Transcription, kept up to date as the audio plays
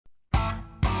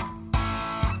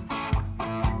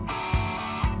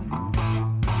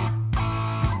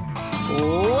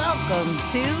Welcome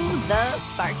to the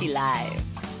Sparky Live.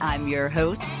 I'm your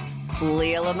host,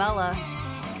 Leah Lamella.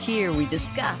 Here we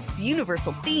discuss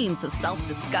universal themes of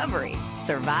self-discovery,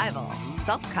 survival,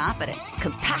 self-confidence,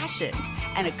 compassion,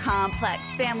 and a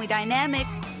complex family dynamic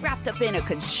wrapped up in a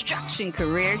construction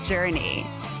career journey.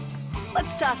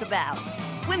 Let's talk about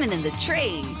women in the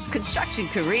trades, construction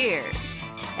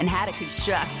careers, and how to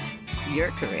construct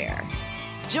your career.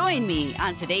 Join me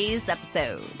on today's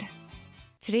episode.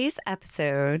 Today's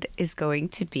episode is going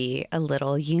to be a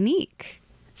little unique.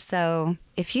 So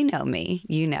if you know me,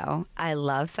 you know I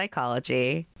love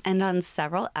psychology. And on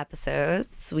several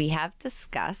episodes, we have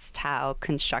discussed how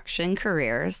construction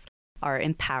careers are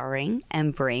empowering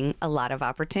and bring a lot of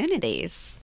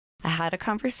opportunities. I had a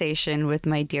conversation with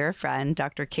my dear friend,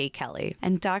 Dr. Kate Kelly,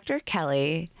 and Dr.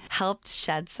 Kelly helped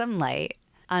shed some light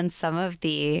on some of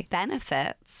the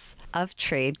benefits of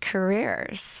trade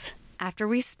careers. After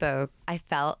we spoke, I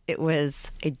felt it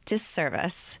was a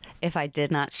disservice if I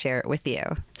did not share it with you.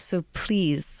 So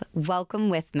please welcome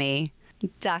with me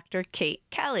Dr. Kate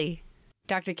Kelly.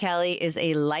 Dr. Kelly is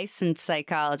a licensed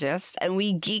psychologist, and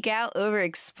we geek out over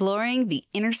exploring the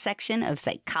intersection of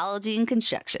psychology and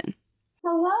construction.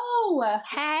 Hello.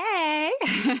 Hey.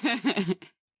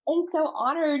 I'm so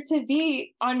honored to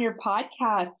be on your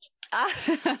podcast.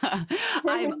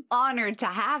 I'm honored to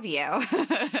have you.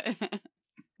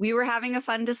 We were having a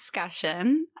fun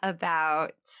discussion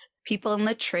about people in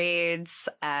the trades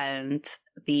and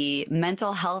the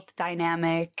mental health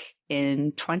dynamic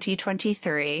in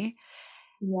 2023.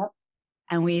 Yep.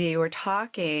 And we were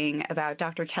talking about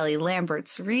Dr. Kelly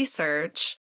Lambert's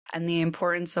research and the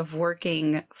importance of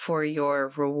working for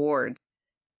your reward.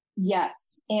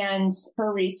 Yes. And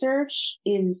her research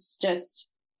is just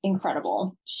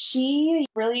incredible. She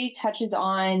really touches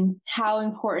on how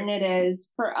important it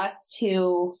is for us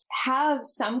to have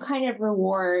some kind of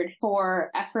reward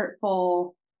for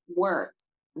effortful work,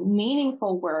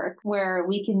 meaningful work where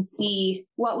we can see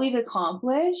what we've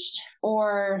accomplished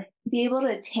or be able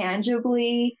to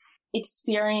tangibly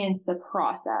experience the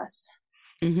process.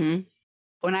 Mm-hmm.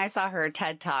 When I saw her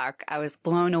TED Talk, I was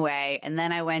blown away. And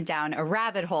then I went down a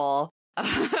rabbit hole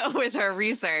with her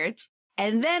research.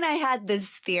 And then I had this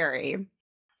theory.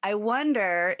 I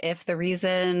wonder if the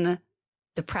reason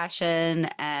depression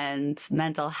and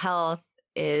mental health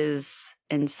is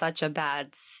in such a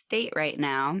bad state right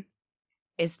now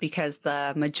is because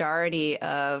the majority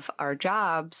of our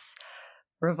jobs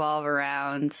revolve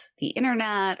around the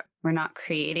internet. We're not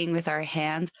creating with our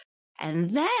hands.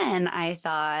 And then I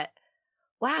thought,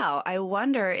 wow, I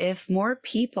wonder if more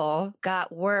people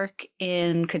got work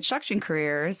in construction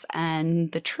careers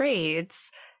and the trades,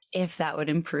 if that would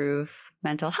improve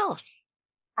mental health.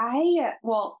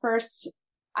 First,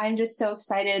 I'm just so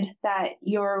excited that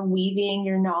you're weaving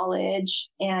your knowledge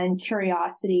and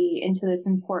curiosity into this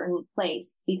important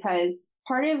place, because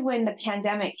part of when the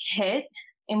pandemic hit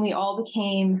and we all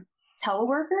became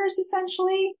teleworkers,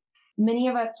 essentially, many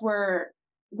of us were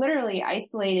literally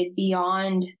isolated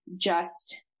beyond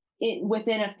just it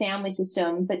within a family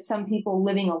system, but some people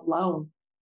living alone.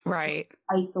 Right.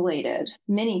 Isolated,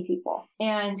 many people,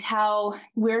 and how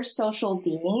we're social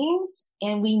beings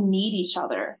and we need each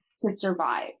other to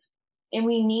survive and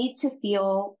we need to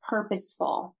feel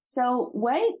purposeful. So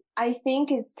what I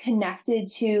think is connected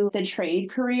to the trade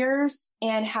careers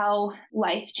and how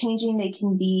life-changing they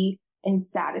can be and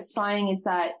satisfying is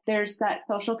that there's that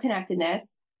social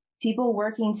connectedness, people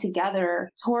working together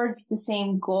towards the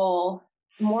same goal,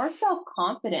 more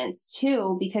self-confidence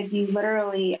too, because you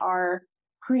literally are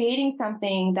creating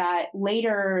something that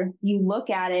later you look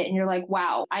at it and you're like,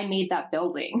 wow, I made that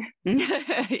building.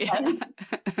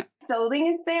 Building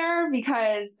is there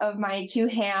because of my two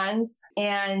hands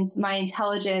and my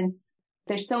intelligence.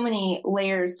 There's so many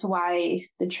layers to why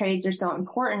the trades are so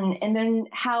important. And then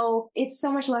how it's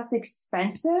so much less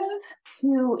expensive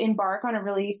to embark on a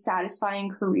really satisfying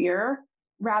career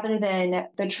rather than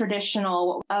the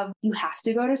traditional of you have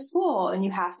to go to school and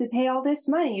you have to pay all this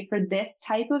money for this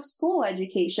type of school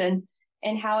education,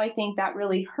 and how I think that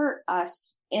really hurt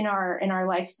us in our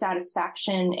life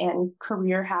satisfaction and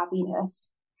career happiness.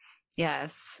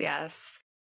 Yes, yes.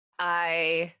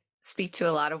 I speak to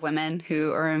a lot of women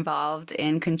who are involved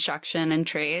in construction and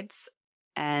trades,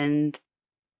 and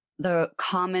the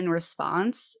common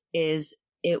response is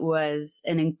it was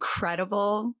an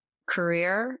incredible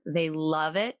career. They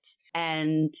love it,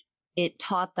 and it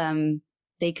taught them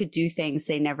they could do things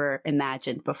they never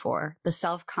imagined before. The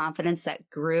self-confidence that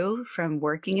grew from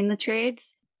working in the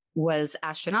trades was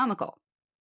astronomical.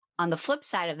 On the flip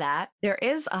side of that, there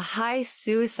is a high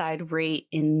suicide rate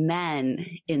in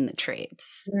men in the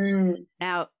trades.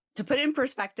 Now, to put it in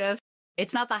perspective,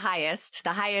 It's not the highest.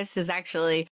 The highest is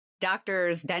actually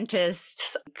doctors,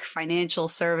 dentists, financial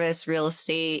service, real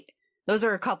estate. Those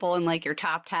are a couple in like your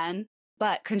top 10,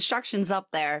 but construction's up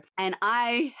there. And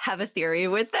I have a theory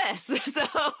with this. So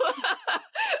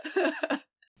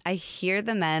I hear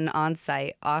the men on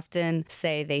site often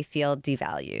say they feel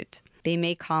devalued. They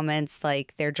make comments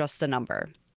like they're just a number.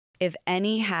 If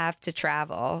any have to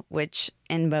travel, which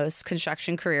in most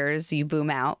construction careers you boom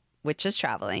out, which is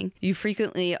traveling, you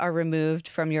frequently are removed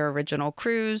from your original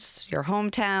crews, your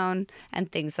hometown,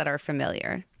 and things that are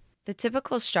familiar. The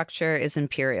typical structure is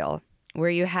imperial, where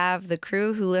you have the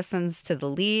crew who listens to the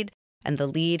lead, and the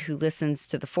lead who listens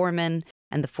to the foreman,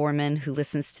 and the foreman who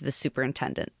listens to the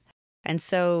superintendent. And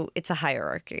so it's a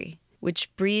hierarchy,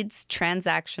 which breeds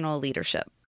transactional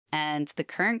leadership. And the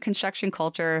current construction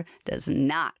culture does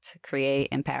not create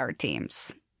empowered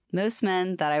teams. Most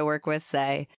men that I work with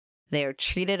say they are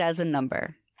treated as a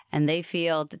number, and they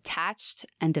feel detached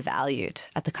and devalued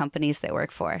at the companies they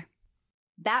work for.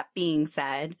 That being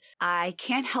said, I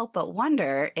can't help but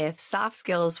wonder if soft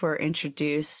skills were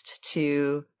introduced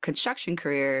to construction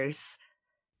careers,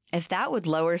 if that would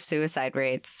lower suicide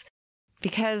rates.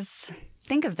 Because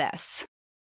think of this.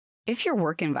 If your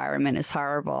work environment is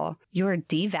horrible, you're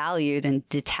devalued and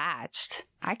detached.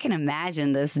 I can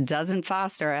imagine this doesn't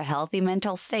foster a healthy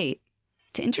mental state.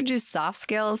 To introduce soft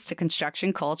skills to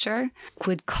construction culture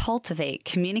would cultivate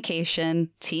communication,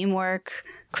 teamwork,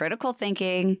 critical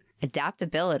thinking,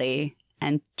 adaptability,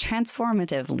 and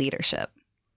transformative leadership.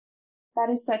 That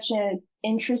is such an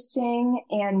interesting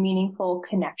and meaningful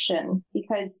connection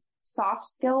because soft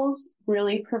skills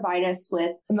really provide us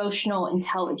with emotional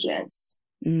intelligence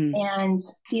and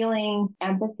feeling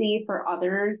empathy for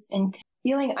others and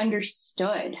feeling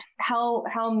understood,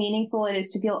 how meaningful it is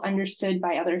to feel understood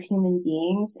by other human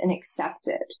beings and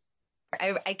accepted.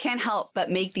 I can't help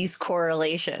but make these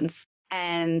correlations.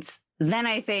 And then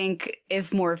I think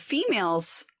if more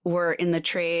females were in the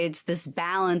trades, this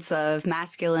balance of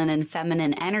masculine and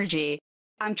feminine energy,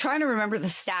 I'm trying to remember the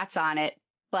stats on it,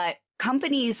 but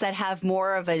companies that have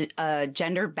more of a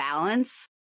gender balance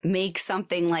make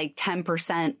something like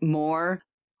 10% more.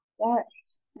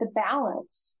 Yes. The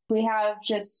balance. We have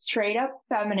just straight up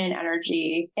feminine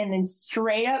energy and then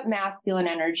straight up masculine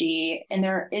energy. And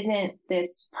there isn't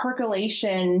this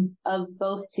percolation of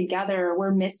both together.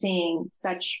 We're missing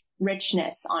such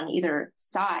richness on either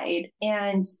side.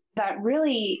 And that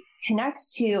really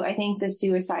connects to, I think, the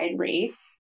suicide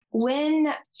rates.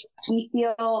 When we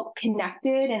feel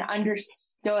connected and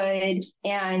understood,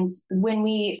 and when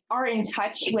we are in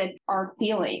touch with our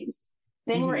feelings,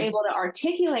 then we're able to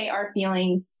articulate our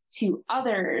feelings to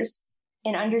others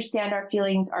and understand our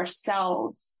feelings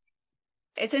ourselves.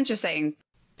 It's interesting.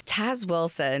 Taz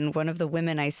Wilson, one of the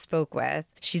women I spoke with,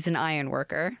 she's an iron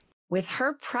worker. With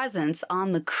her presence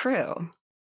on the crew,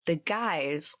 the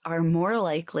guys are more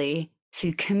likely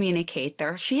to communicate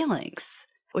their feelings,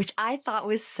 which I thought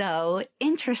was so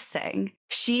interesting.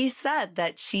 She said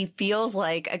that she feels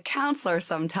like a counselor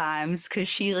sometimes because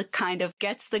she kind of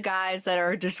gets the guys that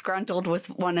are disgruntled with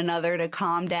one another to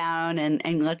calm down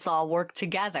and let's all work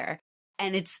together.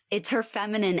 And it's her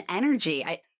feminine energy.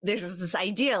 There's this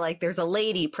idea like there's a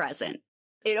lady present.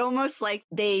 It almost like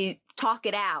they talk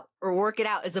it out or work it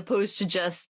out as opposed to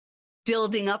just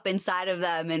building up inside of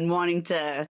them and wanting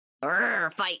to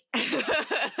fight.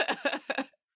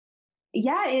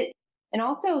 Yeah, and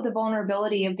also the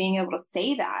vulnerability of being able to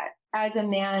say that as a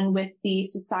man with the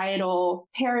societal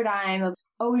paradigm of,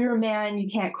 oh, you're a man, you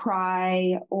can't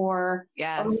cry, or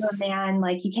yes. Oh, you're a man,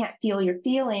 like you can't feel your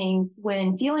feelings,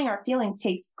 when feeling our feelings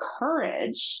takes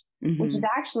courage, which is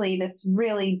actually this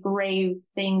really brave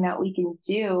thing that we can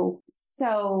do.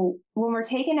 So when we're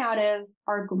taken out of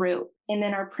our group and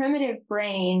then our primitive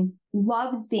brain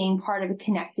loves being part of a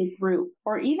connected group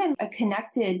or even a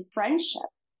connected friendship,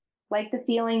 like the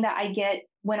feeling that I get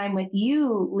when I'm with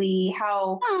you, Lee,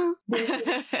 how there's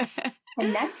this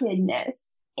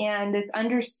connectedness and this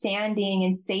understanding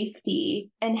and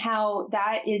safety, and how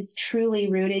that is truly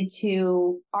rooted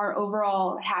to our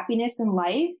overall happiness in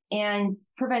life and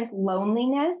prevents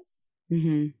loneliness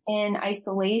and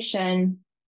isolation.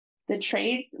 The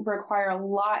trades require a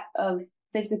lot of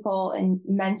physical and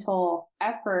mental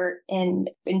effort and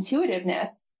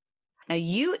intuitiveness. Now,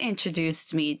 you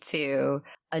introduced me to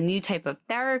a new type of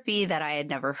therapy that I had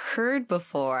never heard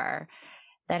before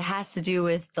that has to do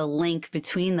with the link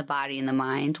between the body and the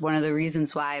mind. One of the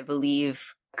reasons why I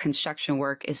believe construction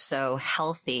work is so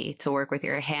healthy, to work with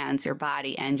your hands, your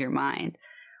body, and your mind.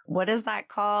 What is that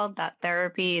called, that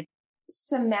therapy?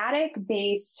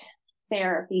 Somatic-based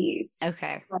therapies.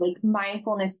 Okay. Like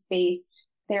mindfulness-based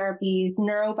therapies,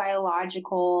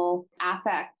 neurobiological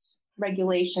affect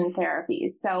regulation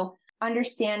therapies. So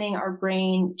understanding our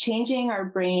brain, changing our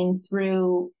brain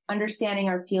through understanding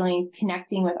our feelings,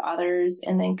 connecting with others,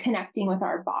 and then connecting with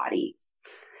our bodies.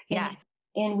 Yeah.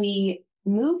 And we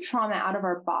move trauma out of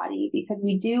our body because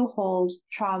we do hold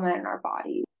trauma in our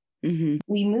body. Mm-hmm.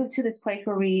 We move to this place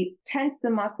where we tense the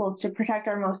muscles to protect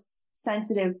our most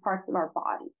sensitive parts of our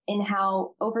body, and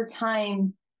how over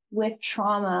time with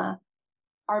trauma,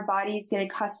 our bodies get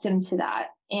accustomed to that.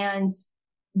 And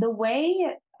the way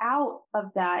out of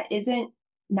that isn't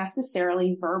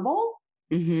necessarily verbal.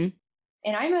 Mm-hmm.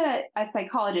 And I'm a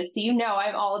psychologist, so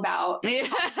I'm all about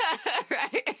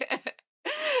right.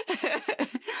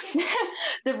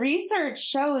 the research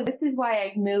shows this is why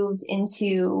I've moved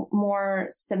into more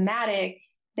somatic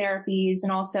therapies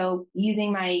and also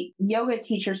using my yoga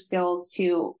teacher skills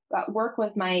to work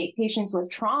with my patients with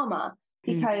trauma,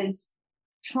 because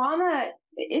trauma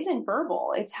isn't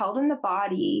verbal. It's held in the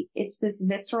body. It's this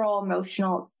visceral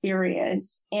emotional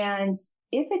experience. And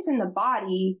if it's in the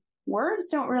body, words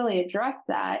don't really address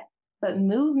that, but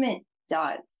movement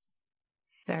does.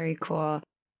 Very cool.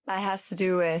 That has to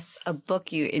do with a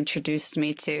book you introduced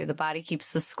me to, The Body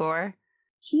Keeps the Score.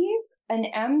 He's an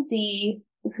MD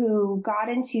who got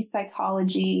into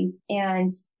psychology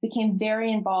and became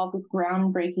very involved with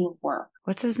groundbreaking work.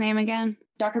 What's his name again?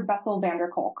 Dr. Bessel van der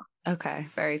Kolk. Okay,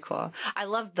 very cool. I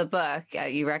loved the book.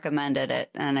 You recommended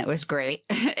it, and it was great.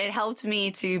 It helped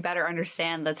me to better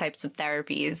understand the types of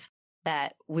therapies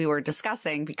that we were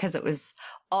discussing because it was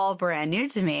all brand new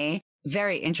to me.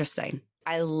 Very interesting.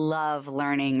 I love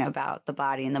learning about the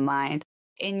body and the mind.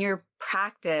 In your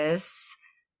practice,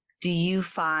 do you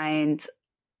find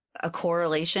a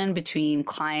correlation between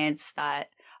clients that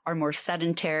are more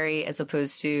sedentary as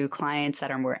opposed to clients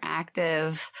that are more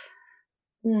active?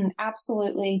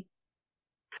 Absolutely.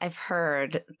 I've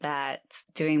heard that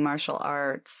doing martial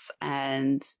arts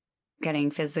and getting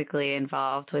physically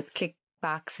involved with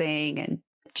kickboxing and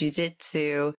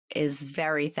jiu-jitsu is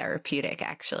very therapeutic,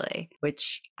 actually,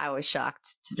 which I was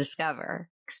shocked to discover.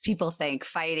 Because people think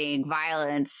fighting,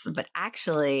 violence, but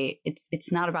actually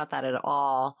it's not about that at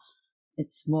all.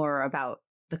 It's more about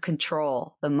the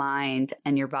control, the mind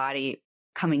and your body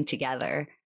coming together.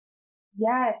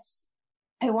 Yes.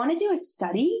 I want to do a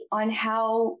study on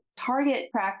how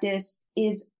target practice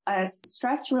is a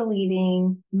stress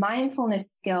relieving mindfulness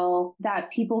skill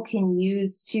that people can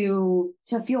use to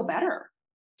feel better.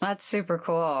 That's super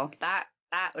cool. That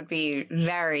would be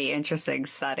very interesting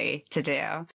study to do.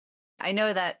 I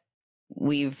know that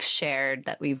we've shared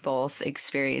that we both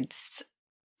experienced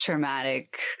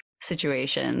traumatic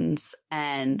situations,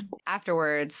 and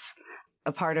afterwards,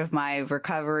 a part of my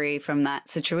recovery from that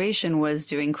situation was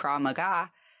doing Krav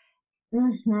Maga.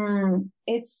 Mm-hmm.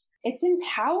 It's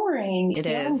empowering. It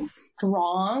is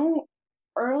strong.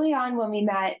 Early on when we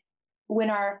met, when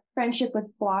our friendship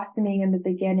was blossoming in the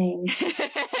beginning,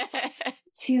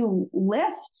 to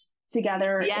lift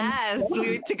together. Yes,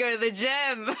 we went to go to the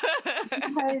gym.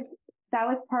 Because that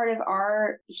was part of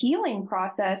our healing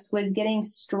process, was getting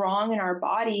strong in our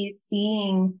bodies,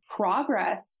 seeing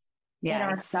progress in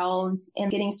ourselves and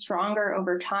getting stronger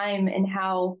over time, and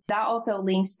how that also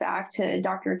links back to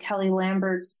Dr. Kelly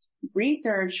Lambert's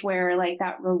research, where like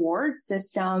that reward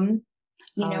system,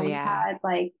 we had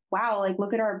like, wow, like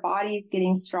look at our bodies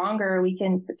getting stronger. We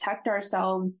can protect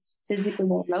ourselves physically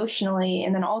and emotionally.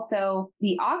 And then also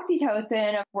the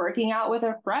oxytocin of working out with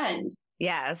a friend.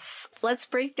 Yes. Let's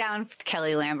break down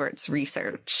Kelly Lambert's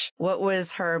research. What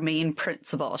was her main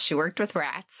principle? She worked with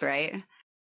rats, right?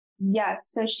 Yes.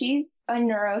 So she's a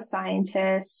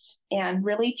neuroscientist and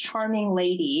really charming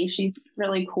lady. She's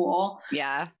really cool.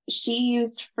 Yeah. She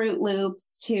used Fruit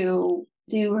Loops to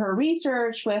do her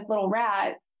research with little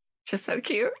rats. Just so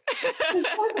cute.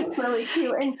 It wasn't really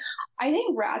cute. And I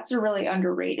think rats are really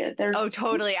underrated. Oh,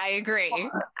 totally. I agree.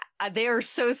 They are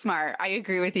so smart. I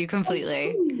agree with you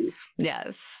completely.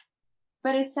 Yes.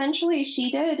 But essentially,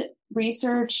 she did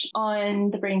research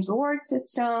on the brain's reward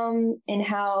system and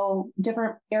how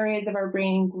different areas of our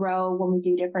brain grow when we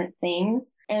do different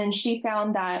things. And she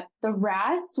found that the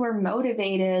rats were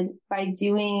motivated by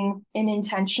doing an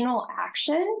intentional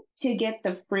action to get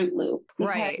the Fruit Loop.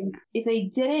 Because if they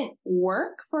didn't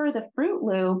work for the Fruit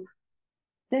Loop,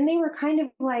 then they were kind of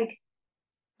like,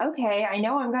 okay, I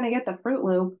know I'm going to get the Fruit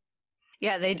Loop.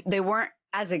 Yeah, they weren't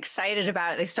as excited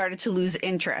about it. They started to lose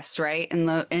interest, right?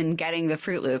 In getting the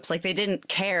Fruit Loops. Like they didn't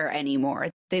care anymore.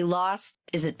 They lost,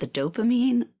 is it the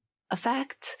dopamine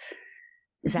effect?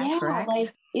 Is that correct?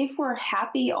 Like if we're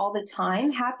happy all the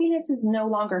time, happiness is no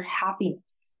longer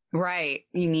happiness. Right.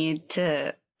 You need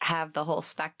to have the whole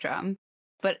spectrum.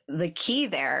 But the key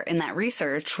there in that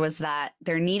research was that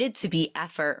there needed to be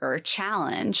effort or a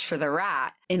challenge for the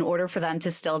rat in order for them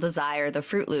to still desire the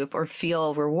Fruit Loop or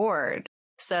feel reward.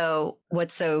 So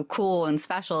what's so cool and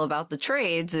special about the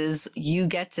trades is you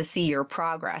get to see your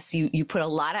progress. You put a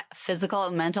lot of physical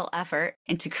and mental effort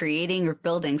into creating or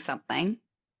building something,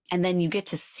 and then you get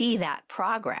to see that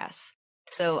progress.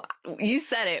 So you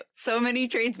said it. So many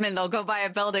tradesmen, they'll go by a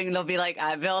building, they'll be like,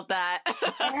 I built that.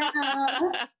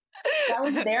 Yeah. That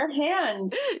was their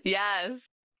hands. Yes.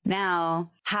 Now,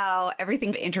 how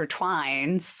everything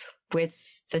intertwines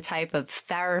with the type of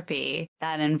therapy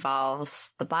that involves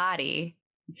the body,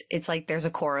 it's like there's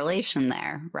a correlation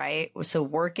there, right? So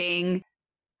working,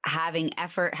 having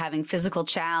effort, having physical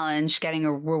challenge, getting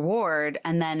a reward,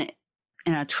 and then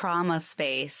in a trauma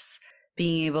space,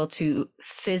 being able to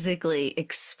physically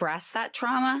express that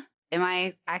trauma. Am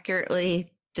I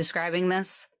accurately describing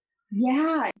this?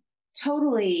 Yeah,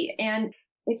 totally. And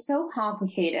it's so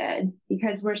complicated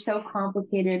because we're so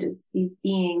complicated as these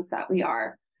beings that we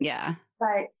are. Yeah.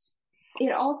 But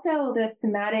it also, the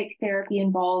somatic therapy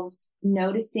involves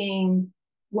noticing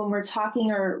when we're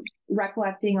talking or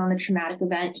recollecting on the traumatic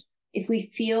event, if we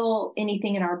feel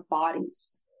anything in our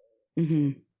bodies.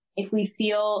 Mm-hmm. If we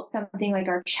feel something like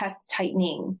our chest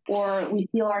tightening or we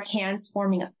feel our hands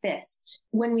forming a fist,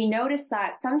 when we notice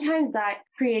that, sometimes that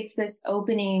creates this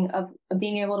opening of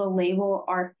being able to label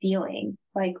our feeling.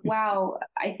 Like, wow,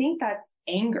 I think that's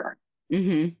anger.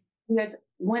 Mm-hmm. Because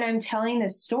when I'm telling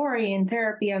this story in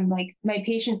therapy, I'm like, my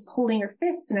patient's holding her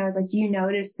fist. And I was like, do you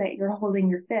notice that you're holding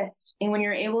your fist? And when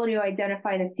you're able to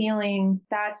identify the feeling,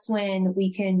 that's when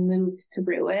we can move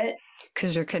through it.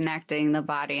 Because you're connecting the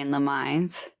body and the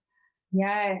mind.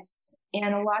 Yes.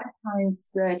 And a lot of times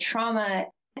the trauma,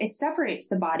 it separates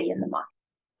the body and the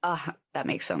mind. That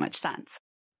makes so much sense.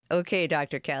 Okay,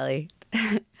 Dr. Kelly.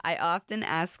 I often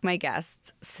ask my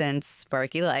guests, since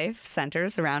Sparky Life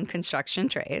centers around construction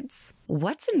trades,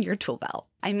 what's in your tool belt?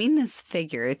 I mean this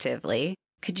figuratively.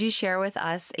 Could you share with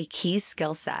us a key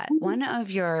skill set, one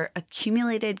of your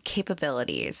accumulated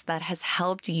capabilities that has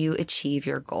helped you achieve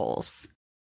your goals?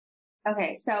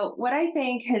 Okay, so what I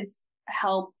think has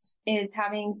helped is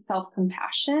having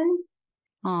self-compassion.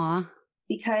 Aw.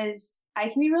 Because I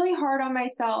can be really hard on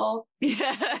myself.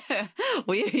 Yeah.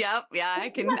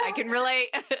 I can relate.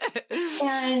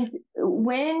 And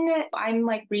when I'm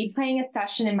like replaying a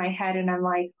session in my head and I'm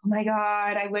like, oh my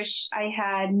God, I wish I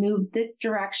had moved this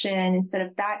direction instead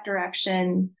of that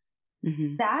direction.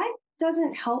 Mm-hmm. That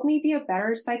doesn't help me be a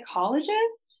better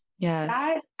psychologist. Yes.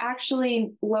 That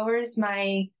actually lowers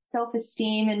my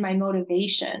self-esteem and my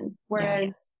motivation.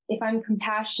 Whereas if I'm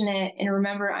compassionate and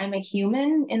remember I'm a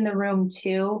human in the room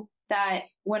too, that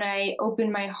when I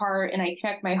open my heart and I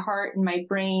connect my heart and my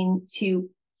brain to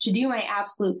do my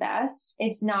absolute best,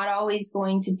 it's not always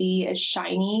going to be as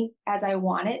shiny as I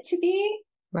want it to be.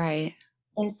 Right.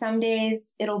 And some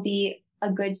days it'll be a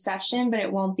good session, but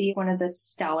it won't be one of the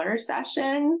stellar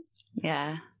sessions.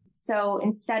 Yeah. So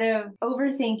instead of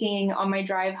overthinking on my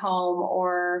drive home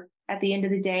or at the end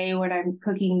of the day when I'm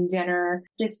cooking dinner,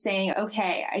 just saying,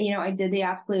 okay, I did the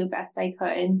absolute best I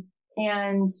could,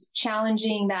 and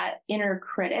challenging that inner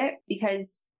critic,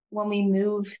 because when we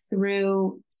move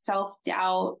through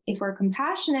self-doubt, if we're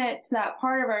compassionate to that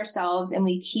part of ourselves and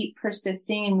we keep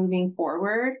persisting and moving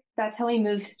forward, that's how we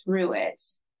move through it.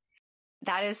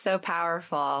 That is so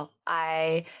powerful.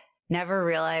 I never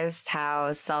realized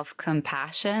how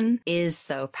self-compassion is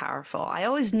so powerful. I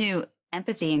always knew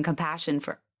empathy and compassion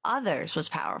for others was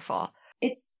powerful.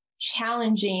 It's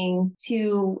challenging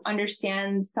to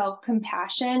understand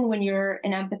self-compassion when you're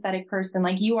an empathetic person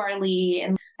like you are, Lee,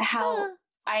 and how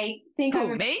I think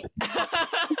I'm me?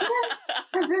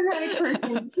 empathetic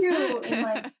person too.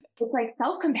 And it's like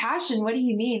self-compassion. What do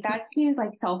you mean? That seems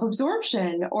like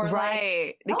self-absorption or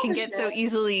right. It can get so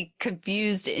easily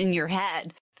confused in your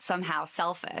head, somehow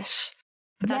selfish,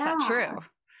 but that's not true.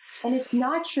 And it's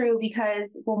not true,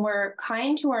 because when we're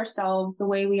kind to ourselves the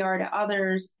way we are to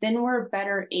others, then we're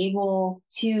better able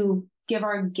to give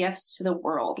our gifts to the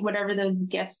world, whatever those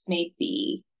gifts may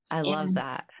be. I love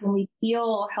that. When we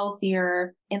feel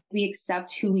healthier and we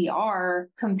accept who we are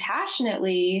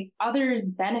compassionately,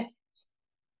 others benefit.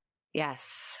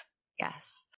 Yes.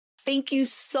 Yes. Thank you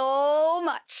so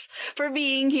much for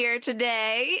being here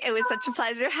today. It was such a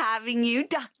pleasure having you,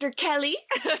 Dr. Kelly.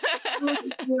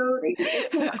 Thank you.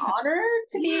 It's an honor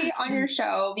to be on your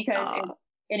show because it's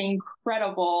an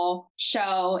incredible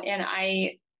show. And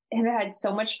I have had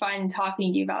so much fun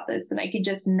talking to you about this, and I could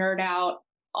just nerd out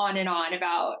on and on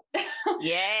about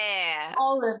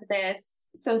all of this.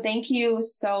 So thank you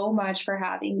so much for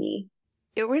having me.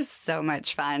 It was so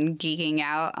much fun geeking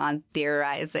out on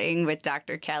theorizing with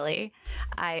Dr. Kelly.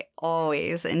 I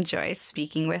always enjoy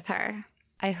speaking with her.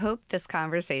 I hope this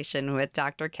conversation with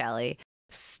Dr. Kelly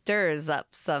stirs up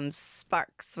some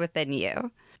sparks within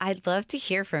you. I'd love to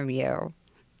hear from you.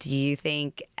 Do you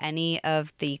think any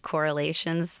of the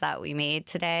correlations that we made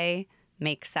today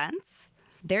make sense?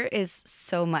 There is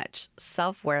so much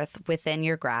self-worth within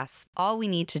your grasp. All we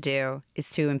need to do is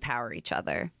to empower each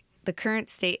other. The current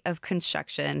state of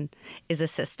construction is a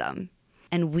system,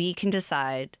 and we can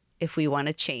decide if we want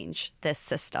to change this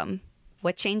system.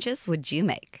 What changes would you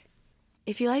make?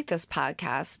 If you like this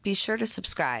podcast, be sure to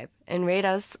subscribe and rate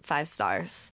us 5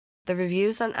 stars. The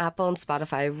reviews on Apple and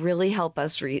Spotify really help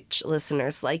us reach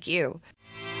listeners like you.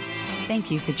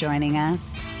 Thank you for joining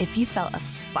us. If you felt a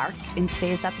spark in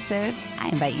today's episode, I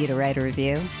invite you to write a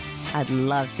review. I'd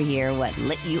love to hear what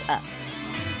lit you up.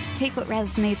 Take what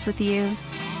resonates with you.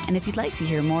 And if you'd like to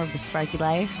hear more of The Sparky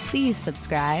Life, please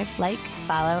subscribe, like,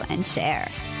 follow, and share.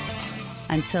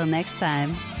 Until next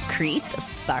time, create the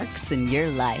sparks in your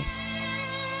life.